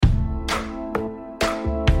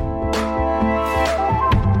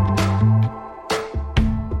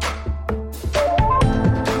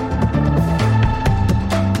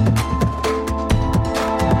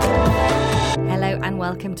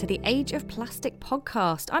the Age of Plastic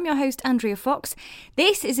podcast. I'm your host, Andrea Fox.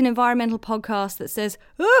 This is an environmental podcast that says,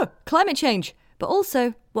 climate change, but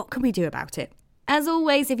also, what can we do about it? As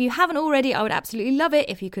always, if you haven't already, I would absolutely love it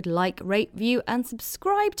if you could like, rate, review, and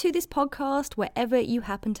subscribe to this podcast wherever you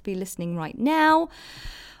happen to be listening right now.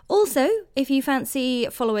 Also, if you fancy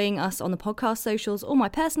following us on the podcast socials or my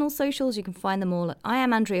personal socials, you can find them all at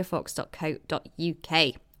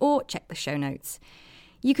iamandreafox.co.uk or check the show notes.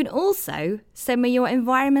 You can also send me your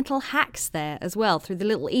environmental hacks there as well through the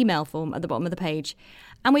little email form at the bottom of the page.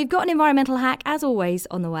 And we've got an environmental hack, as always,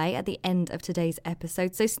 on the way at the end of today's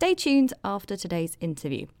episode, so stay tuned after today's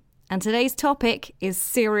interview. And today's topic is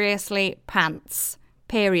seriously pants.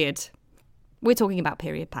 Period. We're talking about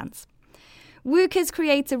period pants. WUKA's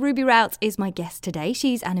creator Ruby Rout is my guest today.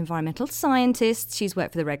 She's an environmental scientist. She's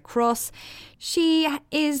worked for the Red Cross. She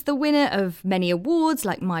is the winner of many awards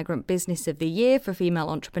like Migrant Business of the Year for Female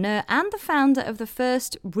Entrepreneur and the founder of the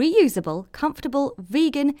first reusable, comfortable,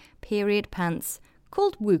 vegan period pants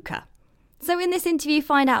called WUKA. So in this interview,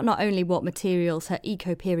 find out not only what materials her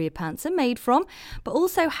eco-period pants are made from, but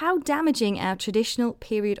also how damaging our traditional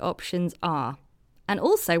period options are. And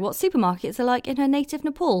also what supermarkets are like in her native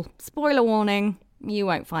Nepal. Spoiler warning, you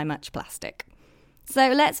won't find much plastic. So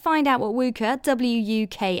let's find out what WUKA,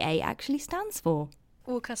 W-U-K-A, actually stands for.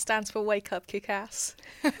 WUKA stands for Wake Up Kick-Ass.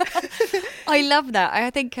 I love that. I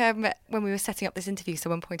think when we were setting up this interview,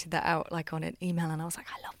 someone pointed that out like on an email and I was like,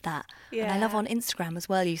 I love that. Yeah. And I love on Instagram as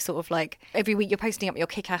well. You sort of like, every week you're posting up your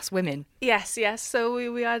kick-ass women. Yes. So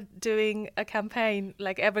we are doing a campaign,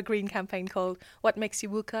 like evergreen campaign called What Makes You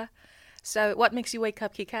WUKA? So what makes you wake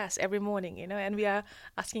up kick-ass every morning, you know? And we are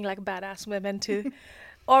asking like badass women to,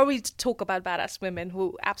 or we talk about badass women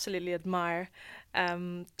who absolutely admire,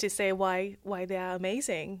 to say why they are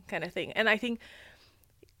amazing kind of thing. And I think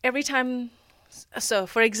every time, so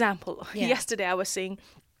for example, yesterday I was seeing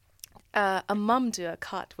a mum do a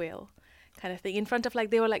cartwheel kind of thing in front of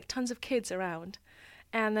like, there were like tons of kids around.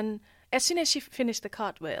 And then as soon as she finished the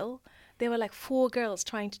cartwheel, there were like 4 girls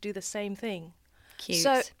trying to do the same thing.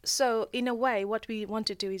 Cute. So in a way, what we want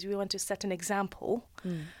to do is we want to set an example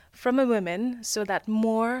from a woman so that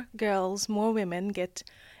more girls, more women get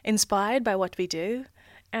inspired by what we do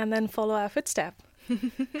and then follow our footsteps.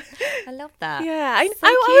 I love that. Yeah, I was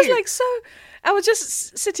like, I was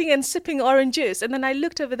just sitting and sipping orange juice, and then I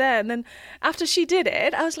looked over there, and then after she did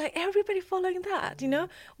it, I was like, everybody following that, you know?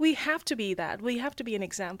 We have to be that. We have to be an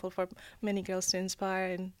example for many girls to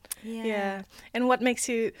inspire. And and What Makes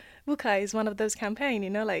You WUKA is one of those campaigns,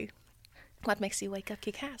 you know, like, what makes you wake up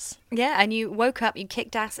kick-ass? Yeah, and you woke up, you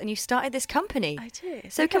kicked ass, and you started this company. I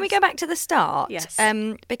did. So can we go back to the start? Yes.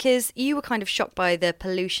 Because you were kind of shocked by the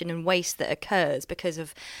pollution and waste that occurs because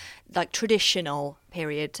of like traditional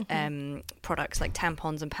period products like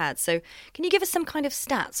tampons and pads. So can you give us some kind of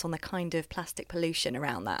stats on the kind of plastic pollution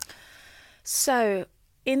around that? So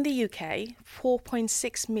in the UK,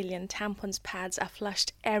 4.6 million tampons, pads are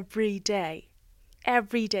flushed every day.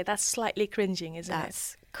 Every day. That's slightly cringing, isn't it?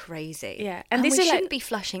 That's crazy. Yeah. And this we is shouldn't be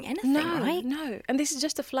flushing anything, right? No. And this is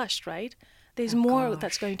just a flush, right? There's more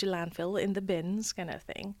that's going to landfill in the bins kind of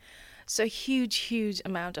thing. So huge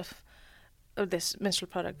amount of this menstrual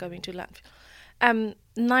product going to landfill.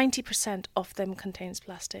 90% of them contains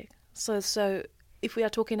plastic. So if we are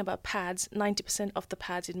talking about pads, 90% of the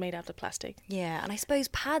pads is made out of plastic. Yeah, and I suppose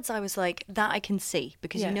pads, I was like, that I can see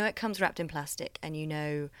because you know it comes wrapped in plastic and you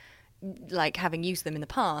know, like having used them in the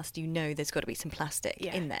past, you know there's got to be some plastic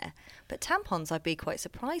in there. But tampons, I'd be quite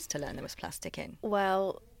surprised to learn there was plastic in.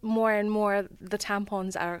 Well, more and more the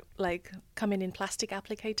tampons are like coming in plastic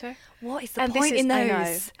applicator. What is the point in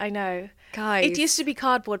those? I know. Guys. It used to be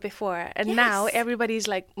cardboard before, and now everybody's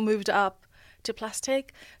like moved up to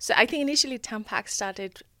plastic. So I think initially Tampax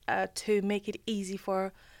started to make it easy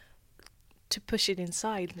to push it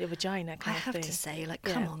inside the vagina kind of thing. I have to say, like,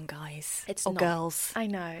 come on, guys. It's or not. Girls. I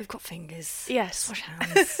know. We've got fingers. Yes. Wash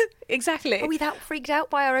hands. Exactly. Are we that freaked out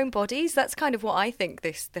by our own bodies? That's kind of what I think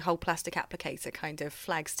the whole plastic applicator kind of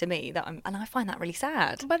flags to me, and I find that really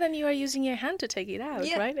sad. But then you are using your hand to take it out,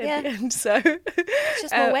 right? At the end, so it's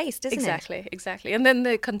just more waste, isn't it? Exactly. And then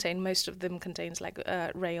most of them contains like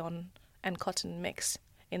rayon and cotton mix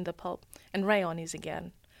in the pulp. And rayon is,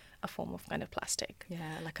 again, a form of kind of plastic. Yeah,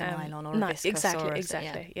 like a nylon or a viscose.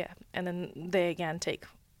 Exactly. And then they again take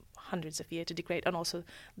hundreds of years to degrade, and also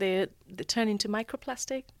they turn into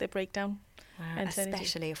microplastic. They break down. Wow,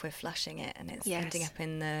 especially if we're flushing it and it's ending up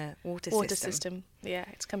in the water system. Yeah,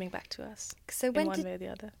 it's coming back to us. So in one way or the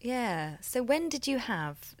other. Yeah. So when did you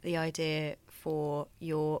have the idea for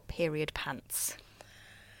your period pants?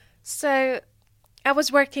 So I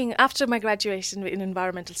was working after my graduation in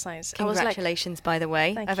environmental science. Congratulations, by the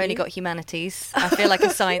way. Thank I've only you. got humanities. I feel like a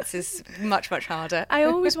science is much, much harder. I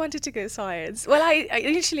always wanted to go science. Well,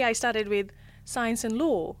 initially I started with science and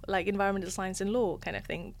law, like environmental science and law kind of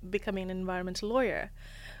thing, becoming an environmental lawyer.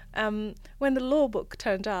 When the law book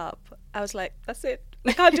turned up, I was like, that's it.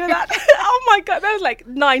 I can't do that. Oh my God, that was like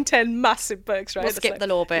 9-10 massive books, right? We'll skip the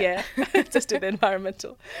law bit. Yeah, just do the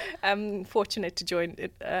environmental. I'm fortunate to join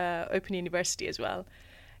Open University as well.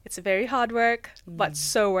 It's a very hard work, but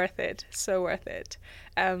so worth it. So worth it.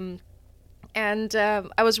 And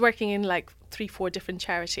I was working in like 3-4 different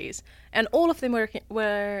charities, and all of them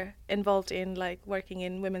were involved in like working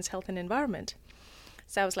in women's health and environment.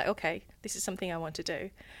 So I was like, okay, this is something I want to do.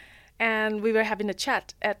 And we were having a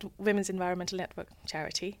chat at Women's Environmental Network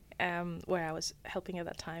charity, where I was helping at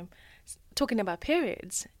that time, talking about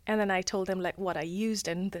periods. And then I told them like what I used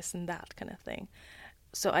and this and that kind of thing.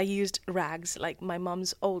 So I used rags, like my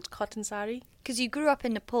mum's old cotton sari. Because you grew up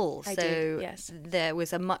in Nepal, I so did, yes. there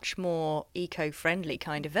was a much more eco-friendly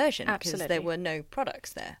kind of version. Absolutely. Because there were no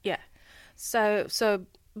products there. Yeah. So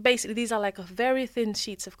basically these are like very thin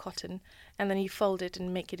sheets of cotton, and then you fold it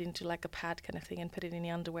and make it into like a pad kind of thing and put it in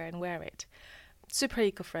your underwear and wear it. Super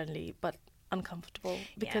eco-friendly, but uncomfortable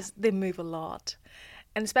because they move a lot.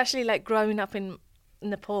 And especially like growing up in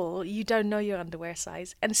Nepal, you don't know your underwear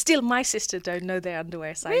size. And still my sister don't know their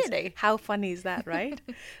underwear size. Really? How funny is that, right?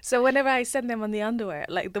 So whenever I send them on the underwear,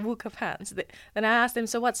 like the Wooka pants, then I ask them,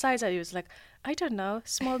 so what size are you? It's like, I don't know,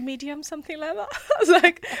 small, medium, something like that. I was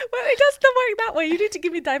like, well, it doesn't work that way. You need to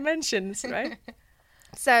give me dimensions, right?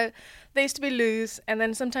 So they used to be loose, and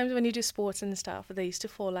then sometimes when you do sports and stuff, they used to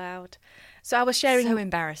fall out. So I was sharing... So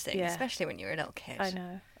embarrassing, Yeah. especially when you're a little kid. I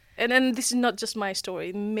know. And then this is not just my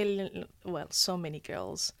story. So many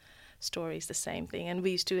girls' stories, the same thing. And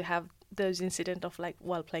we used to have those incidents of like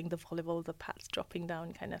while playing the volleyball, the pads dropping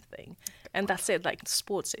down kind of thing. And that's it, like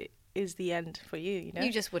sports is the end for you, you know?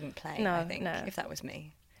 You just wouldn't play, No, I think, no. if that was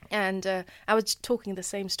me. And I was talking the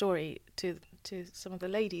same story to some of the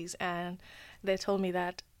ladies, and they told me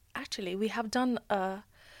that actually we have done a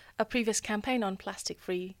previous campaign on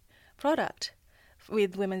plastic-free product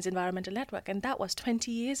with Women's Environmental Network, and that was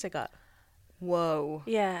 20 years ago. Whoa.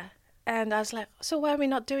 Yeah. And I was like, so why are we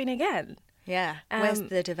not doing it again? Yeah. Where's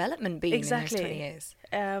the development been exactly. in those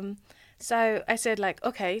 20 years? So I said, like,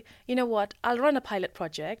 okay, you know what? I'll run a pilot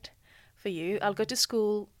project for you. I'll go to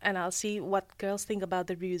school and I'll see what girls think about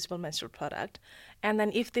the reusable menstrual product. And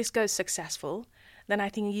then if this goes successful, then I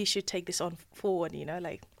think you should take this on forward, you know,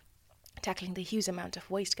 like tackling the huge amount of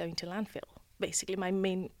waste going to landfill. Basically, my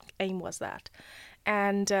main aim was that.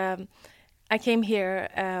 And I came here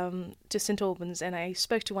to St. Albans, and I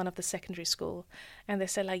spoke to one of the secondary school, and they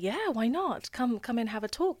said, like, yeah, why not? Come and have a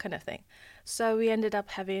talk kind of thing. So we ended up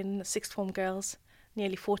having sixth form girls,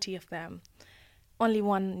 nearly 40 of them. Only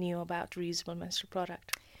one knew about reusable menstrual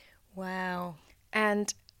product. Wow.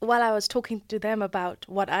 And while I was talking to them about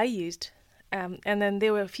what I used, and then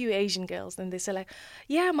there were a few Asian girls, and they said like,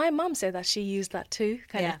 yeah, my mom said that she used that too,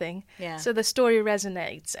 kind of thing. Yeah. So the story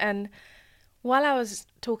resonates. And while I was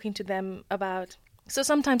talking to them about, so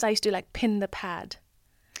sometimes I used to like pin the pad.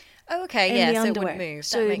 Oh, okay, in yeah, the so underwear, it wouldn't move.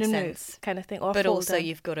 so That it makes wouldn't sense. move, kind of thing. Or But fold also them.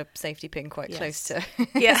 you've got a safety pin quite Yes. close to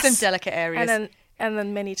Yes. some delicate areas. And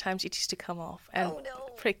then many times it used to come off and Oh, no.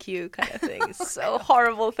 prick you, kind of thing. It's so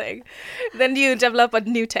horrible thing. Then you develop a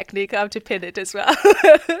new technique how to pin it as well.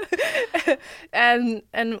 and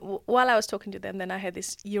while I was talking to them, then I had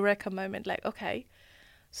this eureka moment, like, okay,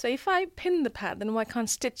 so if I pin the pad, then why can't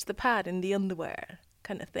stitch the pad in the underwear,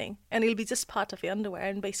 kind of thing, and it'll be just part of your underwear,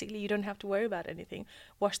 and basically you don't have to worry about anything.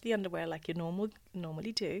 Wash the underwear like you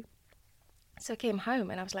normally do. So I came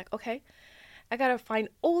home and I was like, okay, I gotta find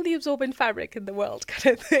all the absorbent fabric in the world,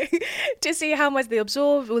 kind of thing, to see how much they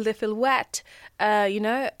absorb. Will they feel wet? You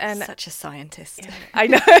know, and Such a scientist. yeah, I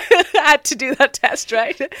know. I had to do that test,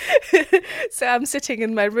 right? So I'm sitting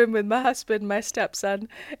in my room with my husband, my stepson,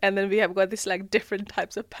 and then we have got this like different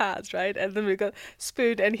types of pads, right? And then we got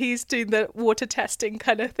Spoon, and he's doing the water testing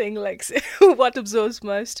kind of thing, like what absorbs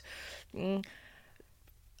most.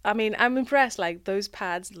 I mean, I'm impressed. Like those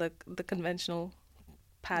pads, like the conventional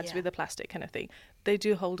pads with the plastic kind of thing, they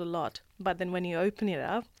do hold a lot. But then when you open it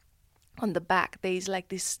up, on the back there's like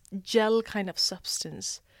this gel kind of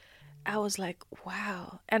substance. I was like,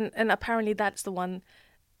 wow. And apparently that's the one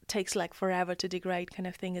takes like forever to degrade kind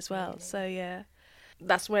of thing as well. So yeah,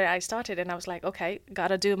 that's where I started, and I was like, okay,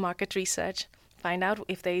 gotta do market research, find out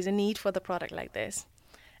if there is a need for the product like this.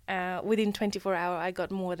 Within 24 hours I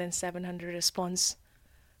got more than 700 response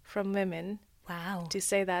from women. Wow. To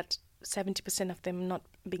say that 70% of them not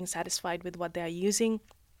being satisfied with what they are using.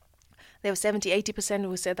 there were 70-80%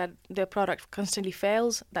 who said that their product constantly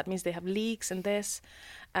fails. That means they have leaks and this.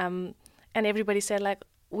 And everybody said, like,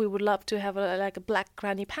 we would love to have a black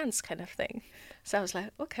granny pants kind of thing. So I was like,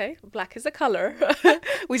 okay, black is the color.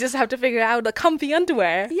 We just have to figure out the comfy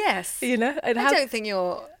underwear. Yes. You know? I don't think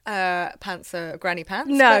your pants are granny pants.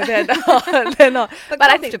 No, they're not. They're not. But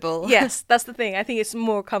comfortable. I think, yes, that's the thing. I think it's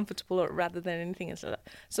more comfortable rather than anything else.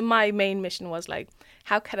 So my main mission was like,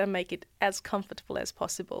 how can I make it as comfortable as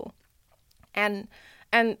possible? And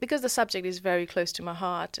because the subject is very close to my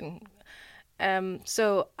heart, and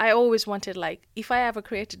so I always wanted, like, if I ever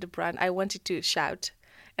created a brand, I wanted to shout.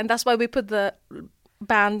 And that's why we put the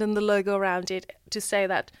band and the logo around it, to say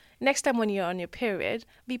that next time when you're on your period,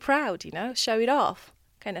 be proud, you know, show it off,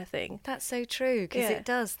 kind of thing. That's so true, because it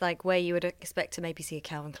does, like, where you would expect to maybe see a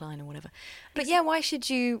Calvin Klein or whatever. But yeah, why should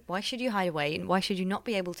you hide away, and why should you not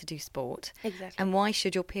be able to do sport? Exactly. And why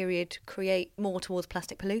should your period create more towards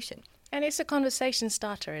plastic pollution? And it's a conversation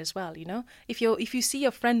starter as well, you know. If you see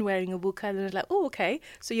your friend wearing a burqa, and they're like, oh, okay,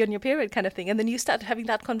 so you're on your period kind of thing, and then you start having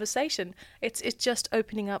that conversation. It's just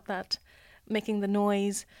opening up that, making the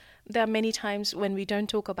noise. There are many times when we don't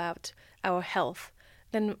talk about our health,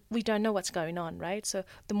 then we don't know what's going on, right? So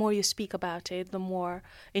the more you speak about it, the more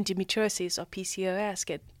endometriosis or PCOS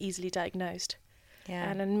get easily diagnosed.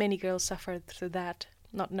 Yeah. And then many girls suffer through that,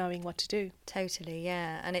 not knowing what to do. Totally,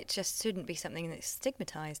 yeah. And it just shouldn't be something that's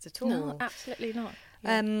stigmatised at all. No, absolutely not.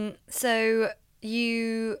 Yeah. So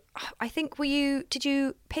did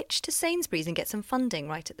you pitch to Sainsbury's and get some funding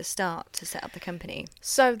right at the start to set up the company?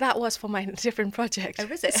 So that was for my different project. Oh,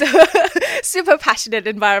 was it? So, super passionate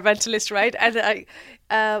environmentalist, right? And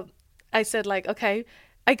I said, like, okay,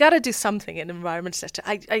 I got to do something in the environment sector.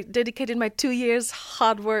 I dedicated my 2 years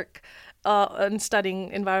hard work on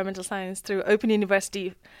studying environmental science through Open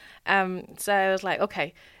University. So I was like,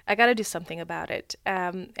 okay, I got to do something about it.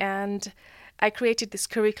 And I created this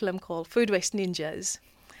curriculum called Food Waste Ninjas.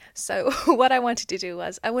 So what I wanted to do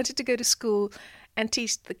was I wanted to go to school and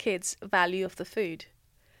teach the kids value of the food,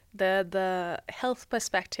 the health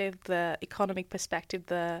perspective, the economic perspective,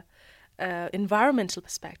 the environmental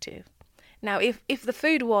perspective. Now, if the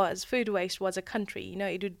food waste was a country, you know,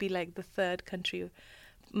 it would be like the third country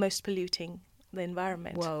most polluting the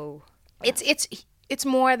environment. Whoa. It's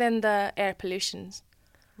more than the air pollutions.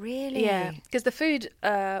 Really? Yeah, because the food,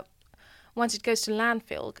 once it goes to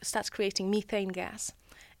landfill, starts creating methane gas,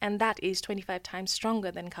 and that is 25 times stronger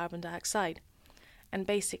than carbon dioxide. And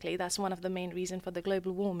basically, that's one of the main reasons for the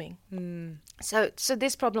global warming. Mm. So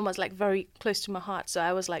this problem was like very close to my heart. So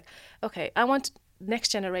I was like, okay, I want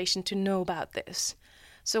next generation to know about this.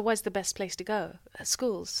 So what's the best place to go?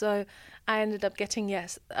 Schools. So I ended up getting,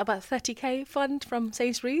 about 30k fund from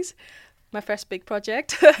Sainsbury's, my first big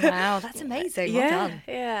project. Wow, that's amazing. Well done.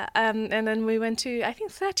 Yeah. And then we went to, I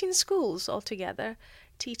think, 13 schools altogether,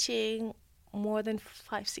 teaching more than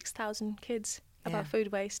 6,000 kids about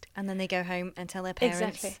food waste. And then they go home and tell their parents.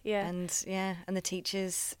 Exactly, yeah. And the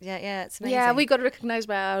teachers. Yeah, it's amazing. Yeah, we got recognised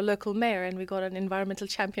by our local mayor, and we got an Environmental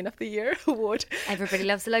Champion of the Year award. Everybody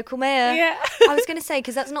loves the local mayor. Yeah. I was going to say,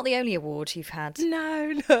 because that's not the only award you've had.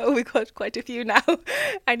 No, we got quite a few now.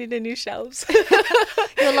 I need a new shelves.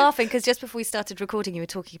 You're laughing because just before we started recording, you were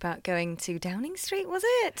talking about going to Downing Street, was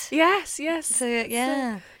it? Yes. So,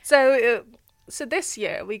 yeah. So this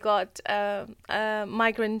year we got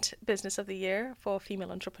Migrant Business of the Year for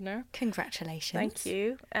Female Entrepreneur. Congratulations. Thank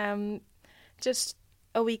you. Just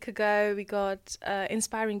a week ago we got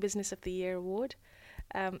Inspiring Business of the Year award.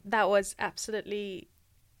 That was absolutely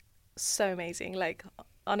so amazing. Like,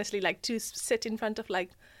 honestly, like to sit in front of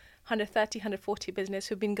like 130, 140 business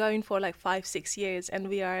who've been going for like 5-6 years, and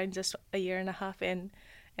we are in just a year and a half in.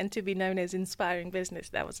 And to be known as Inspiring Business,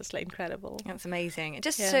 that was just like incredible. That's amazing. It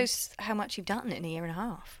just shows how much you've done in a year and a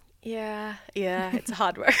half. Yeah, it's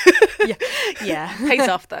hard work. Yeah. Pays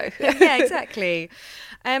off though. Yeah, exactly.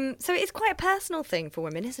 So it's quite a personal thing for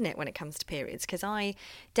women, isn't it, when it comes to periods? Because I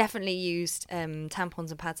definitely used tampons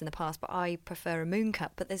and pads in the past, but I prefer a moon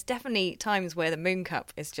cup. But there's definitely times where the moon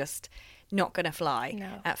cup is just not going to fly.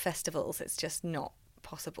 No. At festivals. It's just not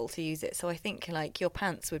possible to use it. So I think like your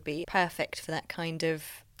pants would be perfect for that kind of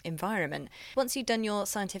environment. Once you'd done your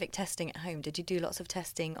scientific testing at home, did you do lots of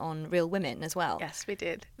testing on real women as well? Yes, we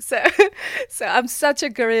did. So I'm such a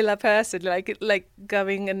guerrilla person, like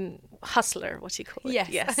going and hustler, what you call it.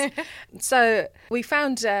 Yes. So we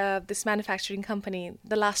found this manufacturing company,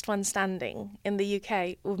 the last one standing in the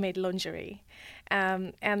UK, who made lingerie.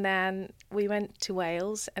 And then we went to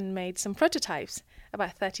Wales and made some prototypes,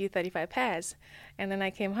 about 35 pairs. And then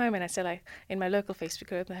I came home and I said, like, in my local Facebook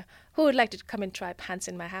group, who would like to come and try pants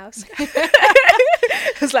in my house?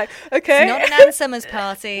 It's like, okay. It's not an Ann Summers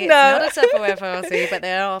party. No. It's not a Tupperware party, but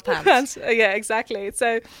there are pants. Yeah, exactly.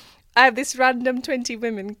 So I have this random 20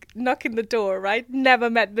 women knocking the door, right? Never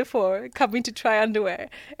met before, coming to try underwear.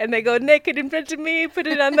 And they go naked in front of me, put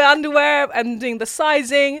it on the underwear, and doing the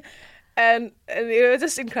sizing. And it was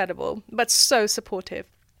just incredible, but so supportive.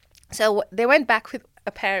 So they went back with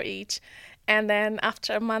a pair each. And then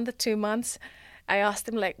after a month or 2 months, I asked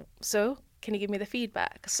them, like, so can you give me the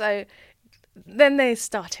feedback? So then they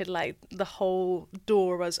started, like, the whole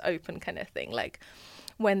door was open kind of thing. Like,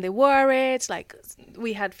 when they wore it, like,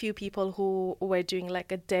 we had few people who were doing,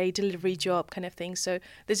 like, a day delivery job kind of thing. So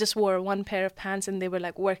they just wore one pair of pants and they were,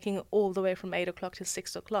 like, working all the way from 8 o'clock till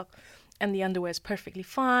 6 o'clock. And the underwear is perfectly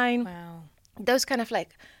fine. Wow. Those kind of,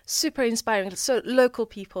 like, super inspiring. So local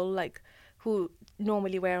people, like, who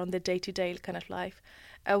normally wear on the day-to-day kind of life.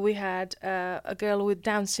 We had a girl with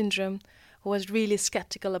Down syndrome who was really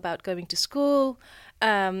skeptical about going to school.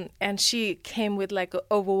 And she came with, like, an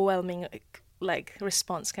overwhelming, like,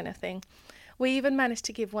 response kind of thing. We even managed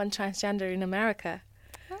to give one transgender in America.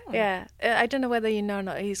 Oh. Yeah. I don't know whether you know or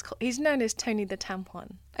not. He's known as Tony the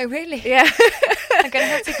Tampon. Oh, really? Yeah. I'm going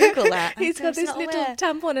to have to Google that. He's got this little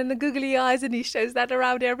tampon and the googly eyes, and he shows that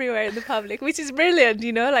around everywhere in the public, which is brilliant,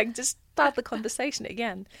 you know, like, just start the conversation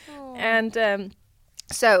again. Oh. And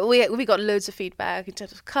so we got loads of feedback in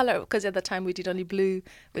terms of colour, because at the time we did only blue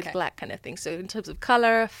with black kind of thing. So in terms of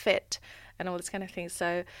colour, fit, and all this kind of thing.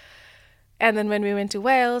 So, and then when we went to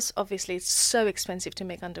Wales, obviously it's so expensive to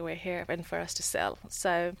make underwear here and for us to sell.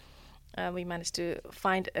 So we managed to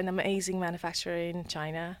find an amazing manufacturer in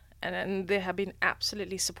China, and they have been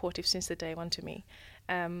absolutely supportive since the day one to me.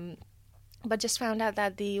 But just found out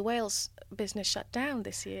that the Wales business shut down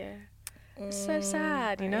this year. So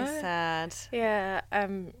sad, you know? Sad. Yeah.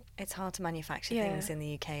 It's hard to manufacture things in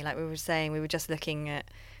the UK. Like we were saying, we were talking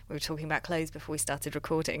about clothes before we started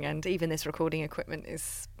recording, and even this recording equipment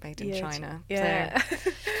is made in China. Yeah.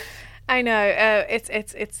 So. I know.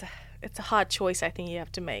 It's a hard choice, I think, you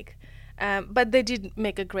have to make. But they did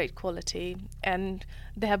make a great quality, and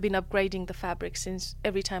they have been upgrading the fabric since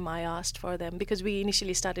every time I asked for them, because we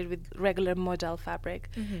initially started with regular modal fabric.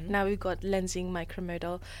 Mm-hmm. Now we've got lensing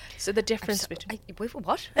micromodal. So the difference between...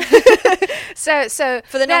 What? so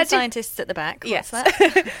for the non-scientists at the back, yes. What's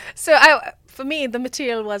that? So for me, the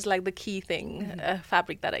material was like the key thing,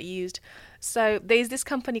 fabric that I used. So there's this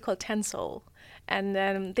company called Tencel,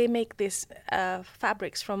 and they make these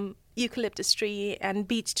fabrics from eucalyptus tree and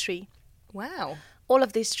beech tree. Wow. All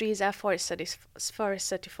of these trees are forest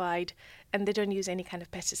certified, and they don't use any kind of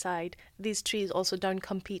pesticide. These trees also don't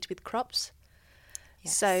compete with crops.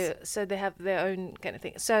 Yes. So they have their own kind of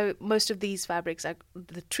thing. So most of these fabrics,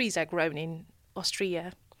 the trees are grown in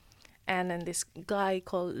Austria. And then this guy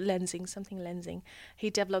called Lensing, he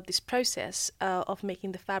developed this process of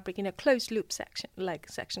making the fabric in a closed loop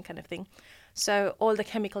section kind of thing. So all the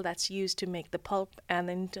chemical that's used to make the pulp and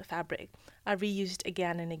then the fabric are reused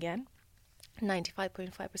again and again.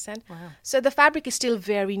 95.5%. Wow. So the fabric is still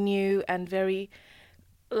very new and very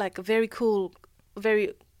cool,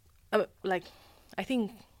 very I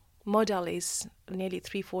think modal is nearly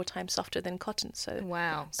 3-4 times softer than cotton. So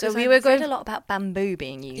wow. So we were going a lot about bamboo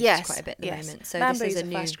being used quite a bit at the moment. So bamboo this is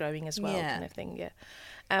a fast growing as well kind of thing. Yeah.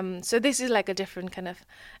 So this is like a different kind of,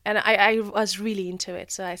 and I was really into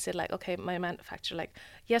it. So I said, like, okay, my manufacturer, like,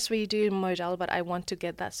 yes, we do modal, but I want to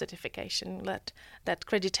get that certification, that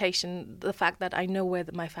accreditation, the fact that I know where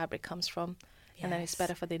my fabric comes from, and then it's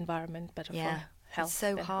better for the environment, better for health. It's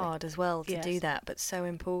so hard as well to do that, but so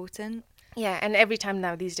important. Yeah, and every time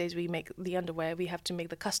now these days we make the underwear, we have to make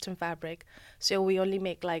the custom fabric. So we only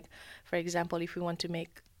make, like, for example, if we want to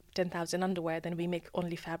make 10,000 underwear, then we make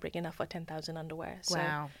only fabric enough for 10,000 underwear.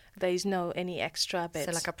 So there is no any extra bits.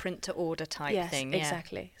 So like a print to order type thing. Yes,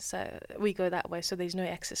 exactly. So we go that way. So there's no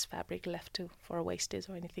excess fabric left for a wastage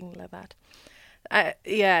or anything like that.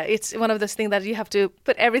 It's one of those things that you have to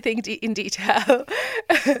put everything in detail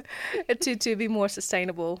to be more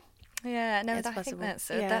sustainable. Yeah, no, I think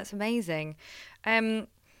that's amazing.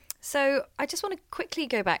 So I just want to quickly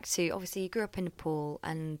go back to, obviously you grew up in Nepal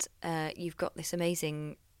and you've got this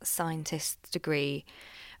amazing scientist degree.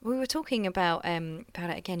 We were talking about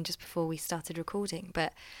it again just before we started recording,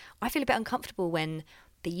 but I feel a bit uncomfortable when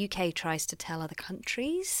the UK tries to tell other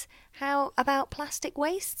countries how about plastic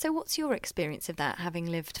waste. So what's your experience of that, having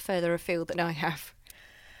lived further afield than I have?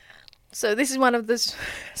 So this is one of the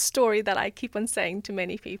story that I keep on saying to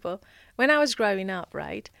many people. When I was growing up,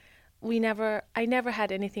 right, I never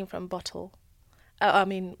had anything from bottle.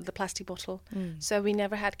 The plastic bottle. So we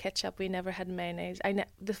never had ketchup. We never had mayonnaise.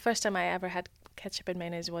 The first time I ever had ketchup and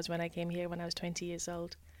mayonnaise was when I came here when I was 20 years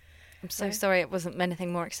old. I'm so sorry it wasn't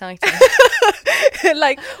anything more exciting.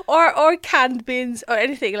 Like, or canned beans or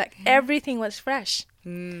anything. Like, everything was fresh.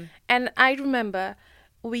 And I remember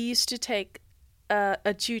we used to take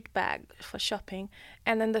a jute bag for shopping,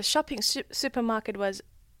 and then the shopping supermarket was,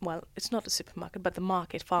 well, it's not a supermarket, but the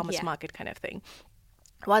market, farmer's market kind of thing,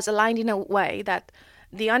 was aligned in a way that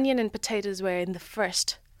the onion and potatoes were in the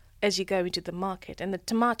first as you go into the market, and the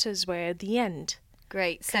tomatoes were at the end.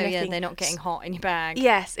 Great. So they're not getting hot in your bag.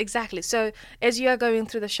 Yes, exactly. So as you are going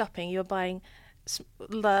through the shopping, you're buying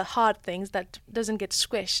the hard things that doesn't get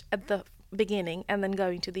squished at the beginning and then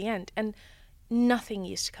going to the end. And nothing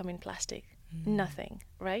used to come in plastic. Nothing,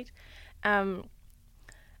 right? I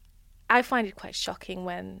find it quite shocking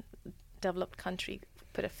when developed country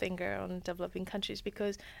put a finger on developing countries,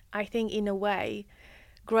 because I think in a way,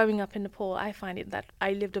 growing up in Nepal, I find it that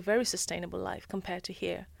I lived a very sustainable life compared to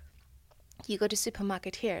here. You go to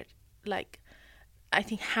supermarket here, like, I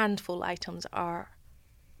think handful items are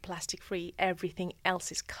plastic free. Everything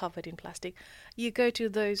else is covered in plastic. You go to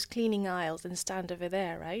those cleaning aisles and stand over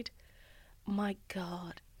there, right? My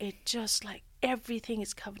God, it just like everything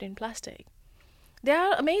is covered in plastic. There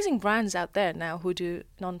are amazing brands out there now who do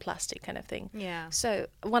non-plastic kind of thing. Yeah. So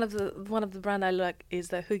one of the brand I like is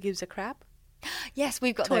the Who Gives a Crap? Yes,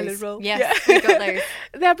 we've got Toilet those. roll. Yes, Yeah. we've got those.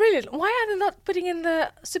 They're brilliant. Why are they not putting in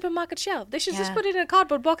the supermarket shelf? They should just put it in a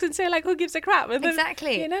cardboard box and say, like, who gives a crap? And then,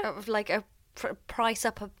 Exactly. You know? Of like a price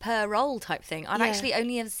up per roll type thing. I've actually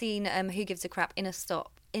only ever seen Who Gives a Crap in a store,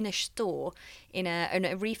 in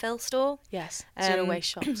a refill store. Yes, zero waste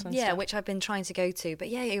shops and yeah, stuff. which I've been trying to go to. But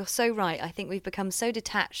yeah, you're so right. I think we've become so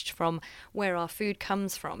detached from where our food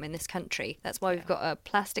comes from in this country. That's why we've got a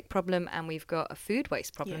plastic problem and we've got a food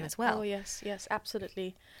waste problem as well. Oh, yes,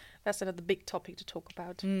 absolutely. That's another big topic to talk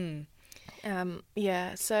about.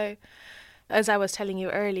 So as I was telling you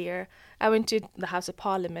earlier, I went to the House of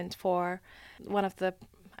Parliament for one of the,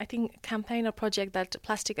 I think, campaign or project that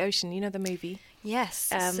Plastic Ocean, you know the movie? Yes.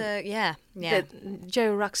 The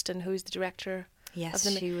Joe Ruxton, who is the director. Yes,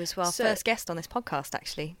 she was first guest on this podcast,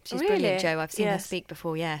 actually. She's really? Brilliant, Joe. I've seen her speak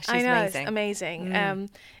before. Yeah, she's I know, amazing. It's amazing.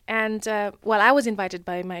 I was invited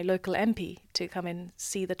by my local MP to come and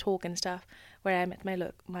see the talk and stuff, where I met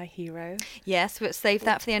my hero. Yes, we'll save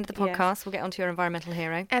that for the end of the podcast. Yes. We'll get on to your environmental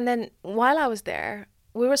hero. And then while I was there,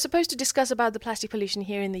 we were supposed to discuss about the plastic pollution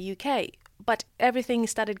here in the UK, but everything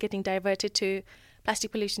started getting diverted to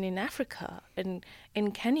plastic pollution in Africa and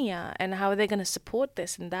in Kenya, and how are they going to support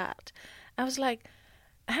this and that. I was like,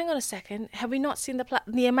 hang on a second, have we not seen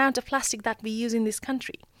the amount of plastic that we use in this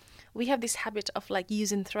country? We have this habit of like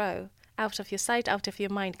use and throw, out of your sight, out of your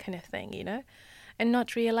mind kind of thing, you know, and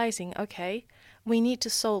not realizing, okay, we need to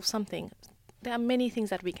solve something. There are many things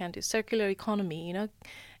that we can do. Circular economy, you know,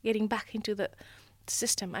 getting back into the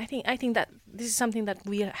system. I think that this is something that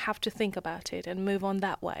we have to think about it and move on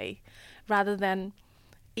that way, rather than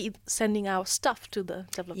sending our stuff to the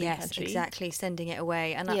developing country. Yes, exactly, sending it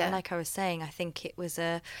away. And like I was saying, I think it was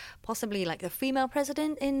possibly like the female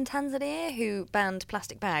president in Tanzania who banned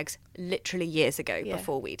plastic bags literally years ago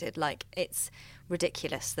before we did. Like, it's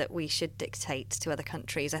ridiculous that we should dictate to other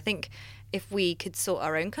countries. I think if we could sort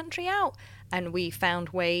our own country out and we found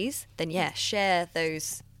ways, then share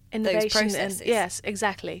those processes. Yes,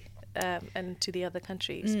 exactly. And to the other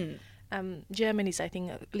countries. Germany's, I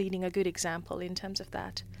think, leading a good example in terms of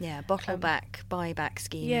that. Yeah, bottle back, buyback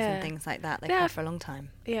schemes and things like that. They've had for a long time.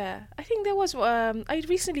 Yeah, I think there was, I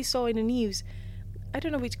recently saw in the news, I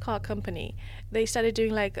don't know which car company, they started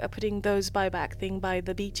doing like putting those buyback thing by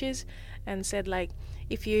the beaches and said like,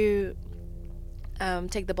 if you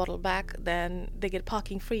take the bottle back, then they get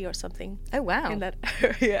parking free or something. Oh, wow. In that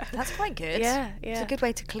area. That's quite good. Yeah. It's a good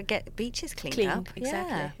way to get beaches cleaned up.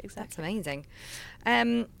 Exactly. That's amazing.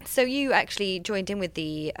 So you actually joined in with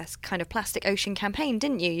the kind of Plastic Ocean campaign,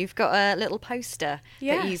 didn't you? You've got a little poster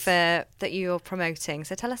that you're promoting.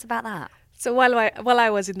 So tell us about that. So while I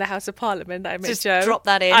was in the House of Parliament, I met Just Joe. Drop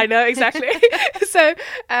that in. I know, exactly. So,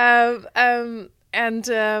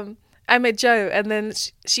 I met Joe, and then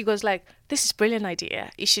she goes like, "This is a brilliant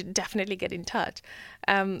idea. You should definitely get in touch."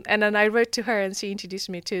 And then I wrote to her, and she introduced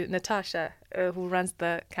me to Natasha, who runs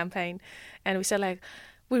the campaign, and we said like,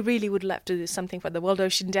 "We really would love to do something for the World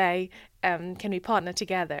Ocean Day. Can we partner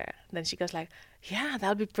together?" And then she goes like, "Yeah,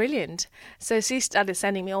 that'll be brilliant." So she started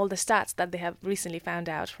sending me all the stats that they have recently found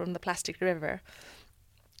out from the plastic river.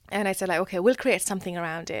 And I said like, okay, we'll create something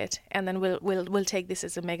around it, and then we'll take this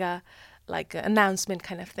as a mega like announcement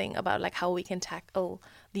kind of thing about like how we can tackle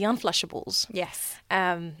the unflushables. Yes.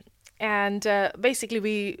 And basically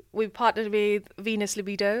we partnered with Venus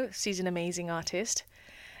Libido. She's an amazing artist,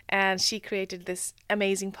 and she created this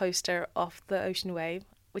amazing poster of the ocean wave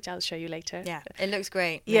which I'll show you later. Yeah, it looks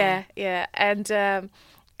great. Yeah.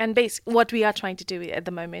 And what we are trying to do at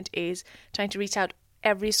the moment is trying to reach out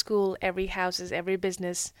every school, every houses, every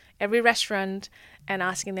business, every restaurant, and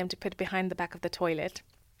asking them to put it behind the back of the toilet,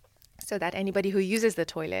 so that anybody who uses the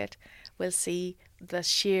toilet will see the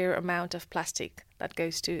sheer amount of plastic that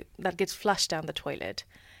gets flushed down the toilet,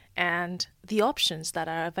 and the options that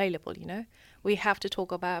are available. We have to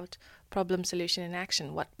talk about problem, solution, and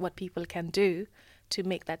action. What people can do to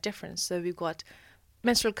make that difference. So we've got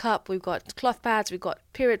menstrual cup, we've got cloth pads, we've got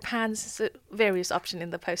period pants, so various options in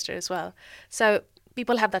the poster as well. So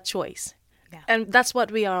people have that choice. Yeah. And that's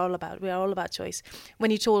what we are all about. We are all about choice.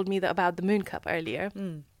 When you told me about the moon cup earlier,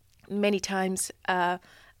 many times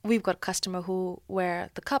we've got customer who wear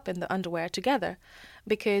the cup and the underwear together,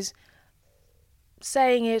 because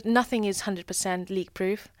saying it, nothing is 100% leak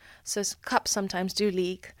proof. So cups sometimes do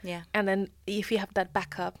leak. Yeah. And then if you have that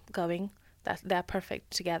backup going, that they're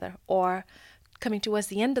perfect together. Or coming towards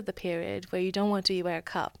the end of the period where you don't want to wear a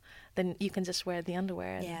cup, then you can just wear the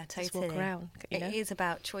underwear and just walk around. It is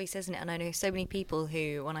about choice, isn't it? And I know so many people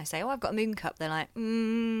who, when I say, I've got a moon cup, they're like,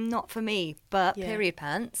 not for me. But period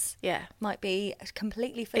pants might be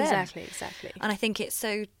completely for them. Exactly. And I think it's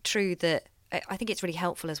so true that I think it's really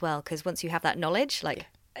helpful as well, because once you have that knowledge,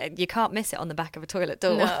 you can't miss it on the back of a toilet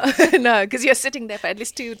door. No, because you're sitting there for at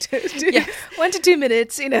least 1 to 2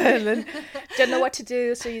 minutes, and then don't know what to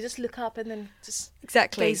do, so you just look up and then just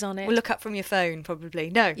gaze on it. We'll look up from your phone, probably.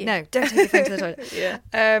 No, don't take your phone to the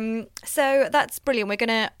toilet. So that's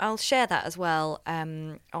brilliant. I'll share that as well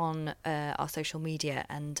on our social media,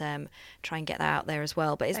 and try and get that out there as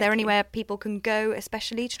well. But is there anywhere people can go,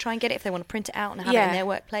 especially to try and get it if they want to print it out and have it in their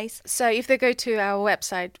workplace? So if they go to our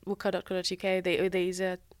website, wooka.co.uk, there's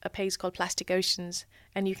a page called Plastic Oceans,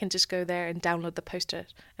 and you can just go there and download the poster,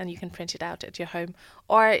 and you can print it out at your home.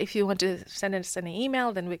 Or if you want to send us an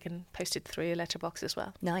email, then we can post it through your letterbox as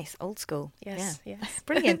well. Nice, old school. Yes.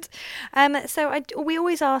 Brilliant. So we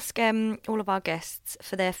always ask all of our guests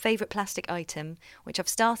for their favourite plastic item, which I've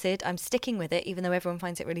started. I'm sticking with it, even though everyone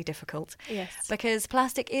finds it really difficult. Yes. Because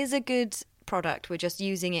plastic is a good product. We're just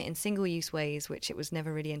using it in single-use ways, which it was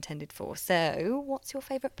never really intended for. So what's your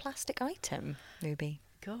favourite plastic item, Ruby?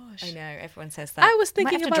 Gosh, I know everyone says that. I was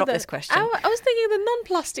thinking might have to about drop this question. I was thinking the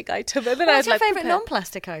non-plastic item, and then What's your I'd favourite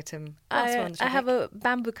non-plastic item? I have a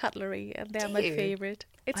bamboo cutlery, and they're my favourite.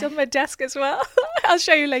 It's on my desk as well. I'll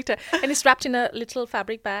show you later. And it's wrapped in a little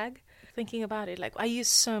fabric bag. Thinking about it, I use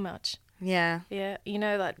so much. Yeah,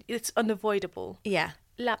 that it's unavoidable. Yeah,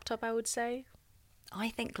 laptop, I would say. I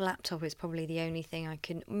think laptop is probably the only thing I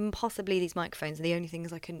can. Possibly these microphones are the only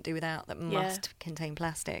things I couldn't do without that must contain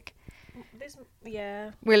plastic.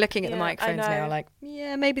 We're looking at the microphones now,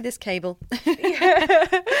 maybe this cable.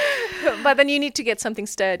 But then you need to get something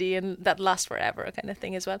sturdy and that lasts forever, kind of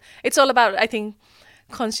thing as well. It's all about, I think,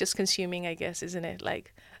 conscious consuming, I guess, isn't it?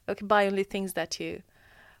 Buy only things that you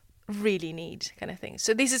really need, kind of thing.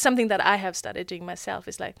 So this is something that I have started doing myself.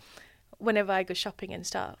 Is whenever I go shopping and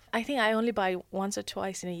stuff, I think I only buy once or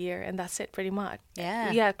twice in a year, and that's it pretty much.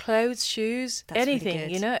 Yeah, clothes, shoes, that's anything,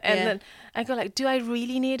 really And then I go do I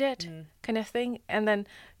really need it, kind of thing. And then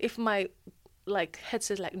if my head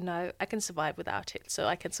says no, I can survive without it, so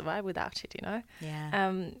I can survive without it,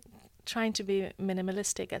 Trying to be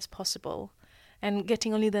minimalistic as possible, and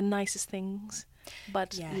getting only the nicest things,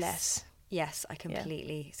 but less. Yes, I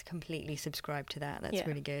completely subscribe to that. That's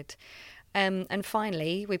really good. And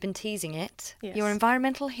finally, we've been teasing it. Yes. Your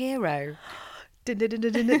environmental hero.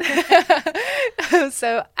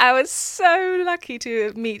 So I was so lucky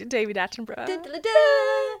to meet David Attenborough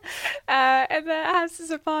at the Houses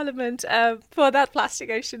of Parliament for that Plastic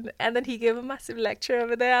Ocean, and then he gave a massive lecture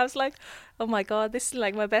over there. I was like, oh my God, this is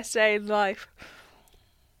my best day in life.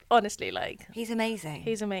 Honestly, he's amazing.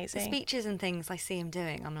 He's amazing. The speeches and things I see him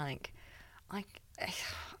doing, I'm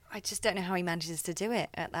I just don't know how he manages to do it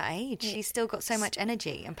at that age. He's still got so much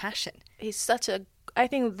energy and passion. He's I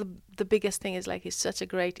think the biggest thing is he's such a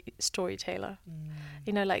great storyteller.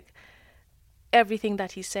 Everything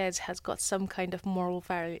that he says has got some kind of moral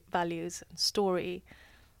values and story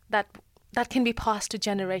that can be passed to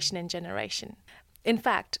generation and generation. In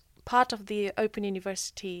fact, part of the Open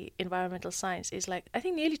University environmental science is I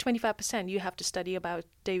think nearly 25% you have to study about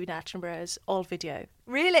David Attenborough's old video.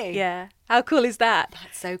 Really? Yeah. How cool is that?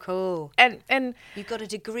 That's so cool. And you've got a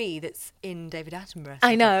degree that's in David Attenborough.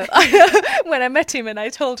 I know. When I met him and I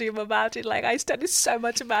told him about it, I studied so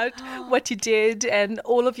much about what he did and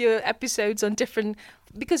all of your episodes on different,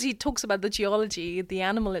 because he talks about the geology, the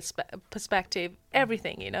animal perspective,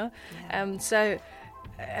 everything, Yeah.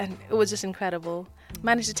 And it was just incredible.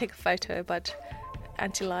 Managed to take a photo, but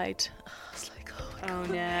anti-light. I was like, oh, Oh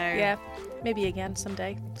no. Yeah, maybe again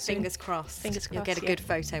someday. Soon. Fingers crossed. Fingers crossed. You'll get a good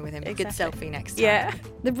photo with him. Exactly. A good selfie next time. Yeah.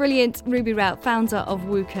 The brilliant Ruby Rout, founder of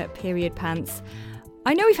WooCut period pants.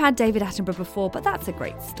 I know we've had David Attenborough before, but that's a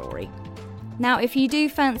great story. Now, if you do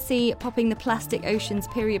fancy popping the Plastic Oceans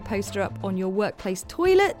period poster up on your workplace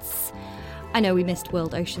toilets, I know we missed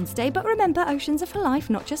World Oceans Day, but remember, oceans are for life,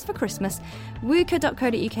 not just for Christmas.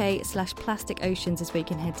 wooka.co.uk/plastic oceans is where you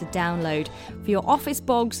can head to download for your office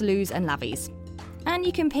bogs, loos and lavies. And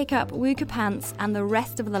you can pick up WooCut pants and the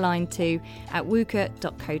rest of the line too at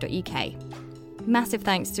wooka.co.uk. Massive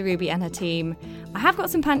thanks to Ruby and her team. I have got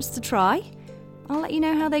some pants to try. I'll let you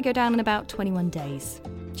know how they go down in about 21 days.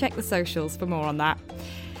 Check the socials for more on that.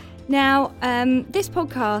 Now, this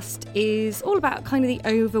podcast is all about kind of the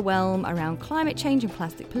overwhelm around climate change and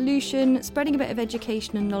plastic pollution, spreading a bit of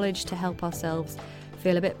education and knowledge to help ourselves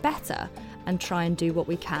feel a bit better and try and do what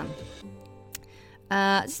we can.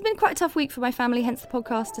 This has been quite a tough week for my family, hence the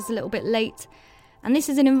podcast is a little bit late. And this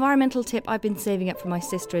is an environmental tip I've been saving up for my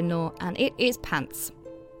sister-in-law, and it is pants.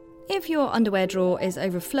 If your underwear drawer is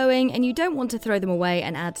overflowing and you don't want to throw them away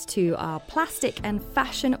and add to our plastic and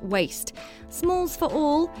fashion waste, Smalls for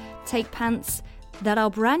All take pants that are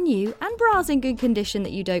brand new and bras in good condition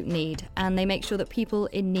that you don't need, and they make sure that people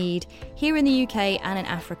in need here in the UK and in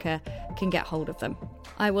Africa can get hold of them.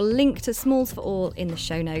 I will link to Smalls for All in the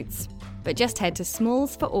show notes, but just head to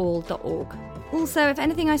smallsforall.org. Also, if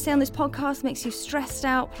anything I say on this podcast makes you stressed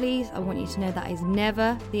out, please, I want you to know that is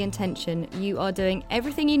never the intention. You are doing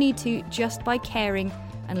everything you need to just by caring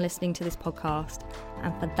and listening to this podcast.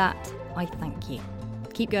 And for that, I thank you.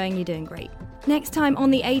 Keep going, you're doing great. Next time on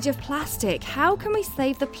The Age of Plastic, how can we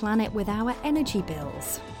save the planet with our energy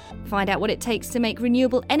bills? Find out what it takes to make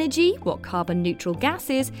renewable energy, what carbon neutral gas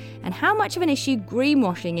is, and how much of an issue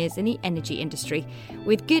greenwashing is in the energy industry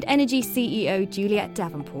with Good Energy CEO Juliet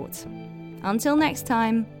Davenport. Until next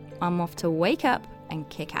time, I'm off to wake up and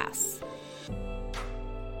kick ass.